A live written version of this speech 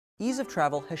Ease of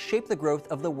travel has shaped the growth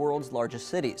of the world's largest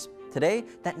cities. Today,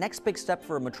 that next big step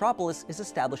for a metropolis is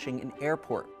establishing an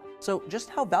airport. So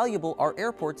just how valuable are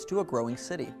airports to a growing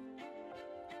city?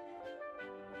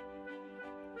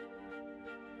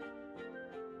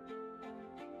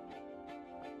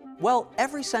 Well,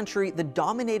 every century, the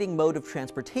dominating mode of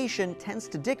transportation tends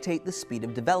to dictate the speed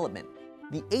of development.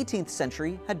 The 18th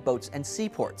century had boats and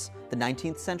seaports. The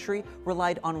 19th century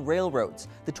relied on railroads.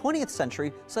 The 20th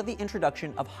century saw the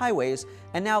introduction of highways,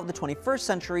 and now the 21st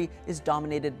century is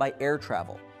dominated by air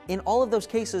travel. In all of those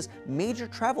cases, major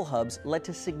travel hubs led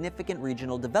to significant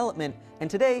regional development, and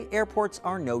today airports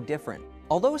are no different.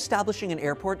 Although establishing an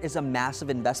airport is a massive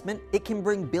investment, it can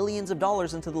bring billions of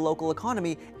dollars into the local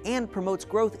economy and promotes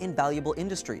growth in valuable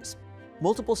industries.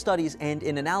 Multiple studies and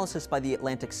an analysis by the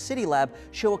Atlantic City Lab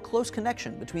show a close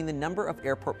connection between the number of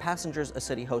airport passengers a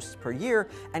city hosts per year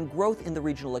and growth in the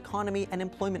regional economy and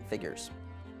employment figures.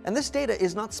 And this data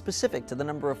is not specific to the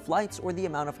number of flights or the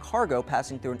amount of cargo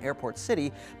passing through an airport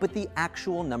city, but the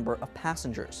actual number of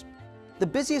passengers. The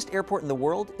busiest airport in the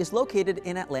world is located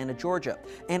in Atlanta, Georgia,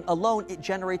 and alone it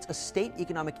generates a state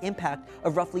economic impact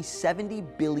of roughly $70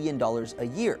 billion a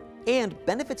year, and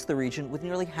benefits the region with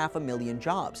nearly 500,000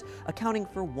 jobs, accounting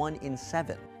for 1 in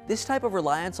 7. This type of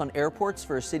reliance on airports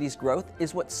for a city's growth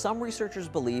is what some researchers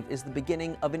believe is the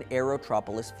beginning of an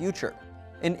Aerotropolis future.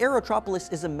 An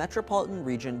Aerotropolis is a metropolitan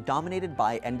region dominated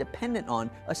by and dependent on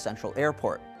a central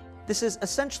airport. This is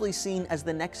essentially seen as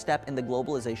the next step in the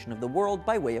globalization of the world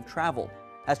by way of travel.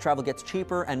 As travel gets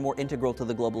cheaper and more integral to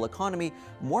the global economy,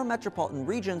 more metropolitan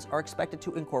regions are expected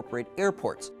to incorporate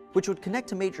airports, which would connect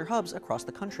to major hubs across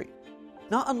the country.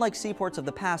 Not unlike seaports of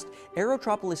the past,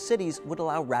 Aerotropolis cities would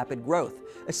allow rapid growth,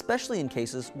 especially in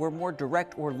cases where more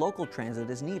direct or local transit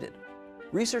is needed.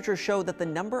 Researchers show that the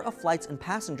number of flights and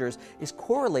passengers is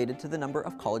correlated to the number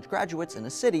of college graduates in a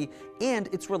city and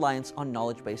its reliance on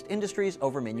knowledge-based industries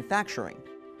over manufacturing,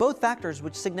 both factors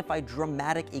which signify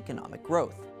dramatic economic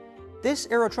growth. This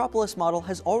Aerotropolis model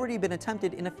has already been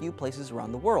attempted in a few places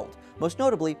around the world, most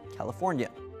notably California.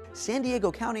 San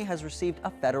Diego County has received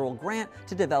a federal grant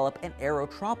to develop an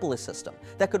Aerotropolis system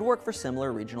that could work for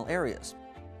similar regional areas.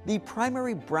 The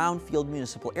primary brownfield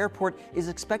municipal airport is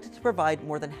expected to provide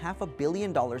more than $500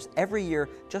 million every year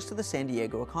just to the San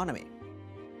Diego economy.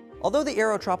 Although the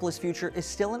Aerotropolis future is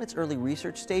still in its early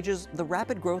research stages, the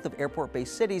rapid growth of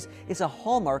airport-based cities is a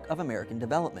hallmark of American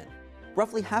development.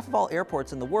 Roughly half of all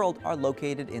airports in the world are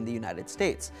located in the United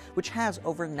States, which has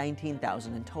over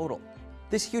 19,000 in total.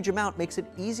 This huge amount makes it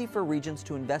easy for regions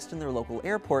to invest in their local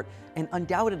airport and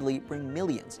undoubtedly bring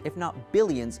millions, if not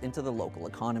billions, into the local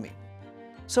economy.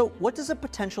 So what does a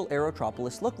potential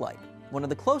Aerotropolis look like? One of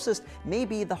the closest may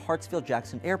be the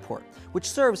Hartsfield-Jackson Airport, which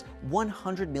serves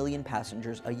 100 million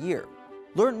passengers a year.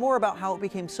 Learn more about how it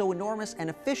became so enormous and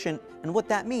efficient and what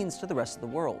that means to the rest of the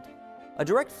world. A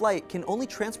direct flight can only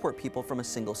transport people from a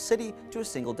single city to a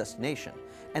single destination,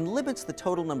 and limits the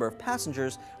total number of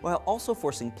passengers while also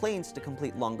forcing planes to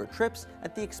complete longer trips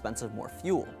at the expense of more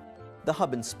fuel. The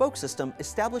hub and spoke system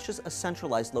establishes a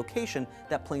centralized location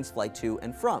that planes fly to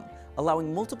and from,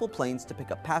 allowing multiple planes to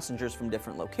pick up passengers from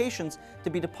different locations to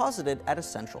be deposited at a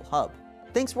central hub.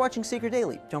 Thanks for watching Seeker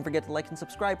Daily. Don't forget to like and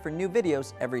subscribe for new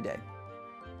videos every day.